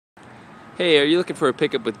Hey, are you looking for a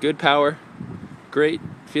pickup with good power, great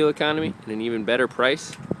fuel economy, and an even better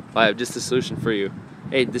price? Well, I have just a solution for you.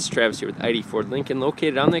 Hey, this is Travis here with Eide Ford Lincoln,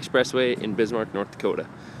 located on the expressway in Bismarck, North Dakota.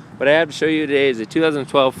 What I have to show you today is a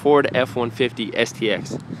 2012 Ford F-150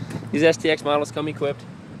 STX. These STX models come equipped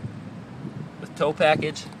with tow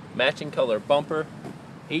package, matching color bumper,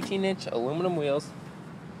 18-inch aluminum wheels,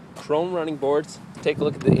 chrome running boards. Take a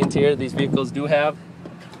look at the interior. These vehicles do have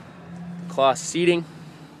cloth seating,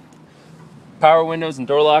 power windows and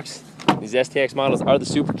door locks. These STX models are the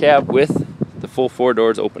Super Cab with the full 4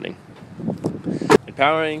 doors opening. And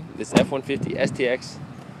powering this F-150 STX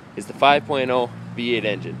is the 5.0 V8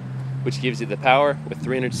 engine, which gives you the power with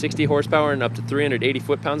 360 horsepower and up to 380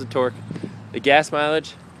 foot-pounds of torque. The gas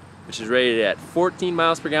mileage, which is rated at 14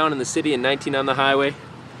 miles per gallon in the city and 19 on the highway.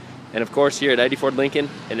 And of course here at Eide Ford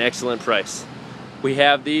Lincoln, an excellent price. We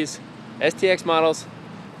have these STX models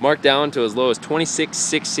marked down to as low as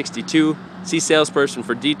 $26,662. See salesperson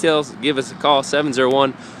for details. Give us a call,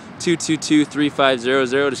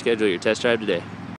 701-222-3500 to schedule your test drive today.